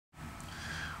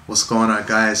What's going on,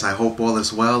 guys? I hope all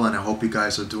is well, and I hope you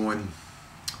guys are doing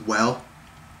well.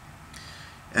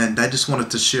 And I just wanted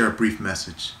to share a brief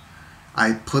message.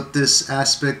 I put this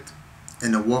aspect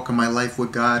in the walk of my life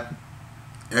with God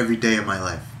every day of my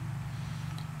life.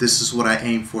 This is what I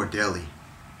aim for daily.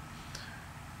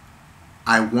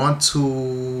 I want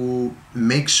to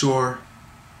make sure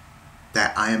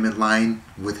that I am in line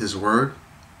with His Word,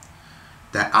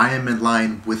 that I am in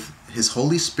line with His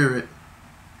Holy Spirit,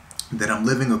 that I'm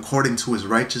living according to His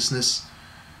righteousness,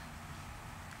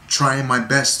 trying my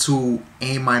best to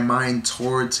aim my mind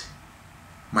towards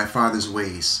my Father's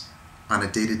ways on a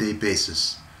day-to-day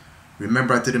basis.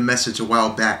 Remember, I did a message a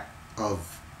while back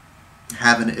of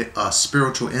having a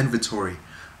spiritual inventory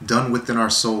done within our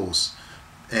souls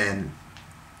and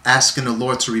asking the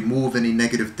Lord to remove any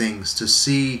negative things, to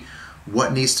see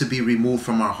what needs to be removed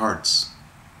from our hearts.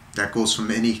 That goes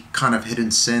from any kind of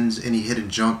hidden sins, any hidden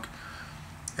junk.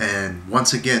 And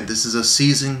once again, this is a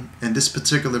season in this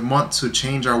particular month to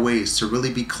change our ways, to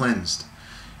really be cleansed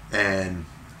and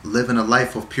live in a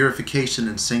life of purification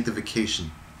and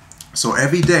sanctification. So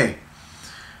every day,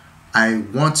 I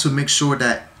want to make sure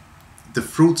that the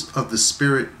fruits of the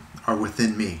Spirit are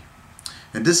within me.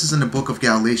 And this is in the book of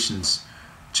Galatians,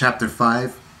 chapter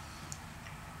 5.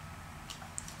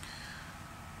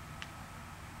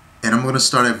 And I'm going to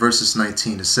start at verses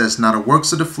 19. It says, "Now the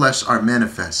works of the flesh are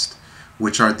manifest,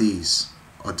 which are these: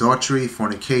 adultery,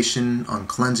 fornication,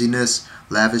 uncleanness,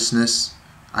 lavishness,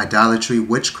 idolatry,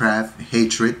 witchcraft,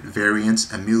 hatred,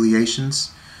 variance,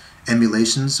 emulations,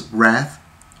 wrath,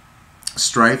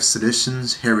 strife,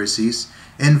 seditions, heresies,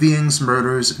 envyings,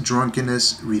 murders,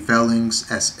 drunkenness, revellings,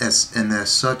 and as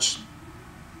such,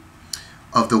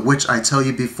 of the which I tell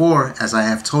you before, as I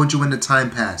have told you in the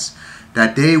time past,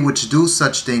 that they which do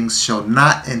such things shall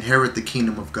not inherit the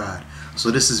kingdom of God." So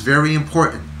this is very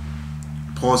important.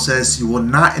 Paul says you will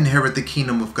not inherit the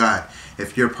kingdom of God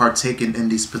if you're partaking in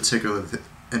these particular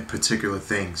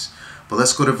things. But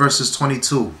let's go to verses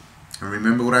 22. And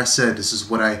remember what I said. This is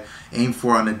what I aim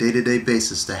for on a day-to-day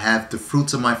basis, to have the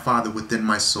fruits of my Father within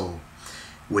my soul,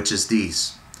 which is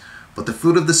these. "But the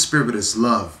fruit of the Spirit is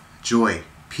love, joy,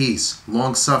 peace,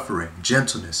 long-suffering,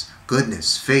 gentleness,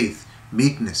 goodness, faith,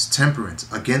 meekness, temperance.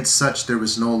 Against such there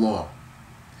is no law."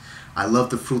 I love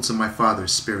the fruits of my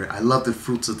Father's Spirit. I love the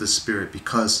fruits of the Spirit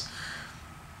because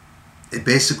it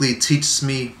basically teaches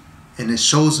me and it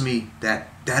shows me that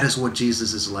that is what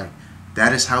Jesus is like.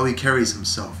 That is how He carries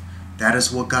Himself. That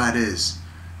is what God is.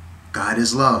 God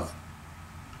is love.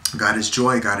 God is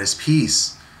joy. God is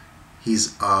peace. He's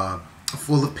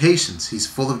full of patience. He's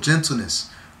full of gentleness,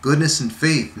 goodness and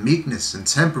faith, meekness and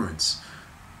temperance.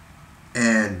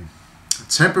 And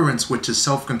temperance, which is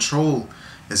self-control,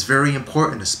 is very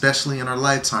important, especially in our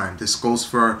lifetime. This goes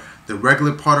for the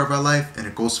regular part of our life, and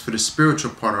it goes for the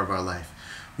spiritual part of our life.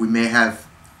 We may have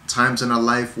times in our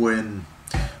life when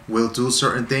we'll do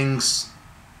certain things,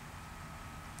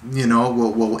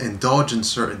 we'll indulge in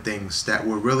certain things that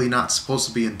we're really not supposed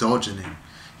to be indulging in.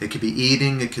 It could be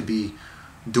eating, it could be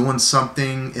doing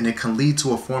something, and it can lead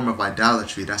to a form of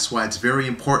idolatry. That's why it's very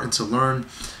important to learn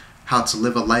how to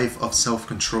live a life of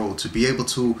self-control, to be able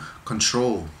to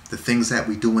control the things that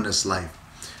we do in this life.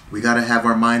 We got to have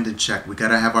our mind in check. We got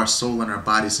to have our soul and our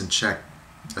bodies in check,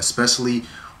 especially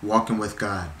walking with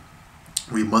God.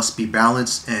 We must be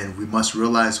balanced, and we must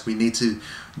realize we need to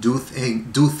do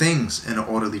things in an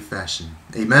orderly fashion.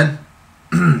 Amen?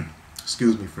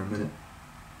 Excuse me for a minute.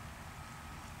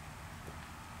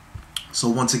 So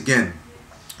once again,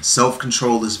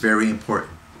 self-control is very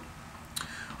important.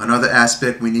 Another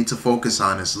aspect we need to focus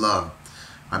on is love.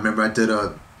 I remember I did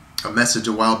a message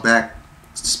a while back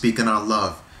speaking on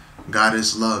love. God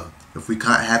is love. If we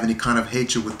can't have any kind of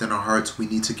hatred within our hearts, we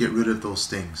need to get rid of those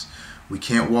things. We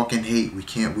can't walk in hate. We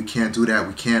can't do that.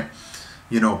 We can't,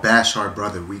 bash our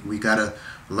brother. We gotta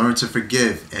learn to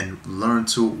forgive and learn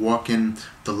to walk in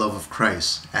the love of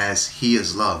Christ as He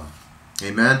is love.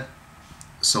 Amen.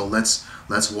 So let's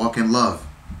walk in love.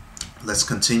 Let's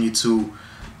continue to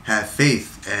have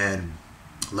faith and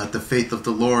let the faith of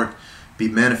the Lord be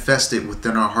manifested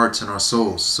within our hearts and our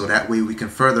souls, so that way we can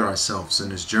further ourselves in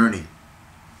this journey.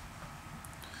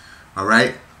 All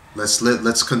right,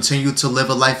 let's continue to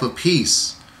live a life of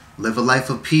peace. Live a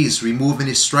life of peace. Remove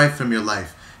any strife from your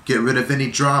life. Get rid of any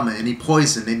drama, any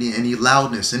poison, any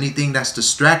loudness, anything that's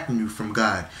distracting you from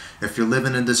God. If you're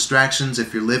living in distractions,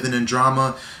 if you're living in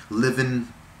drama, living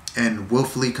and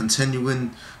willfully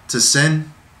continuing to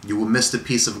sin, you will miss the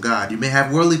peace of God. You may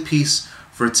have worldly peace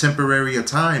for a temporary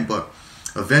time, but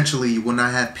eventually you will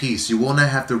not have peace. You will not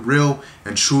have the real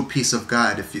and true peace of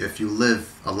God if you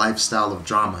live a lifestyle of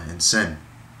drama and sin.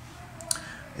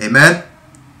 Amen?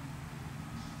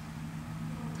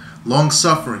 Long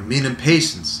suffering, meaning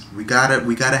patience. We gotta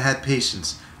have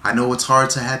patience. I know it's hard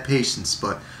to have patience,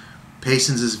 but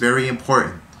patience is very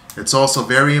important. It's also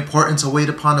very important to wait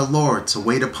upon the Lord, to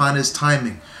wait upon His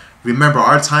timing. Remember,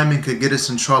 our timing could get us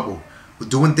in trouble.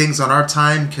 Doing things on our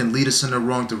time can lead us in the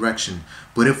wrong direction.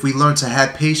 But if we learn to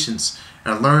have patience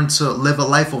and learn to live a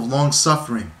life of long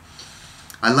suffering,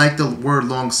 I like the word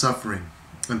long suffering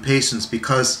and patience,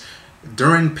 because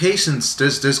during patience,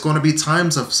 there's going to be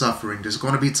times of suffering. There's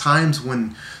going to be times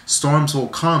when storms will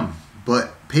come.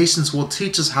 But patience will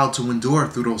teach us how to endure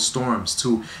through those storms,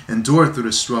 to endure through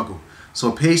the struggle.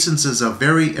 So patience is a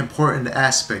very important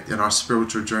aspect in our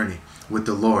spiritual journey with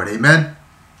the Lord. Amen?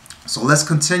 So let's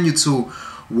continue to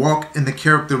walk in the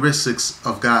characteristics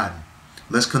of God.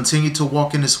 Let's continue to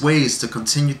walk in His ways, to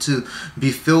continue to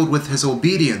be filled with His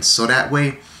obedience, so that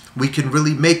way we can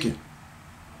really make it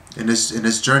in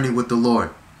this journey with the Lord.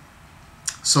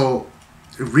 So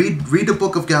read the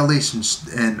book of Galatians,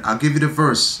 and I'll give you the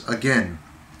verse again.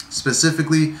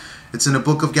 Specifically, it's in the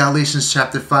book of Galatians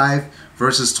chapter 5,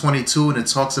 verses 22, and it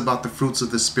talks about the fruits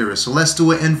of the Spirit. So let's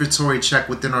do an inventory check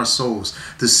within our souls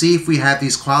to see if we have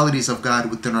these qualities of God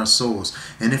within our souls.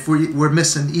 And if we're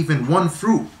missing even one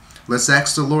fruit, let's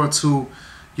ask the Lord to,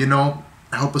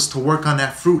 help us to work on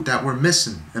that fruit that we're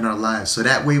missing in our lives, so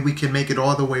that way we can make it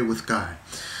all the way with God.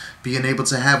 Being able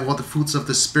to have all the fruits of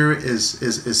the Spirit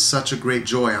is such a great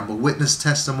joy. I'm a witness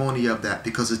testimony of that,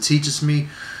 because it teaches me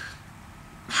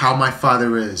how my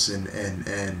Father is,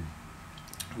 and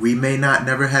we may not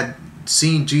never had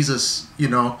seen Jesus,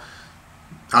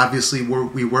 obviously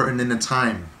we weren't in the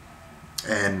time,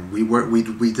 and we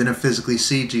didn't physically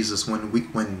see Jesus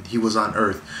when He was on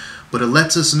earth, but it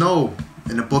lets us know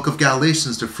in the book of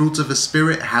Galatians the fruits of His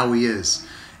Spirit, how He is.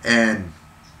 And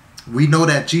we know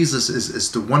that Jesus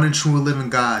is the one and true living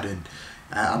God, and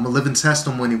I'm a living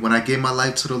testimony. When I gave my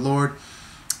life to the Lord,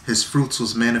 His fruits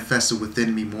was manifested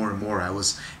within me more and more. I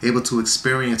was able to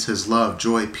experience His love,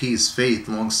 joy, peace, faith,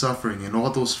 long suffering, and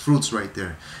all those fruits right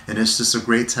there. And it's just a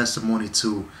great testimony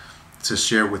to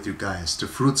share with you guys. The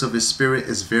fruits of His Spirit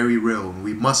is very real, and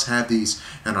we must have these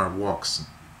in our walks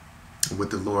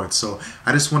with the Lord. So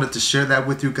I just wanted to share that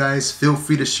with you guys. Feel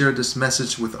free to share this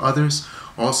message with others.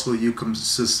 Also, you can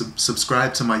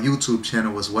subscribe to my YouTube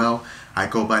channel as well. I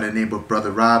go by the name of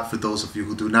Brother Rob, for those of you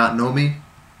who do not know me.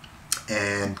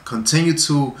 And continue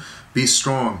to be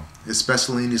strong,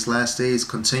 especially in these last days.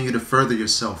 Continue to further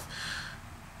yourself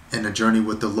in the journey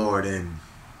with the Lord. And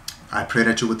I pray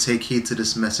that you would take heed to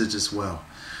this message as well.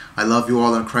 I love you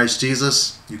all in Christ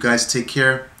Jesus. You guys take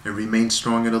care and remain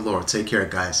strong in the Lord. Take care,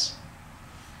 guys.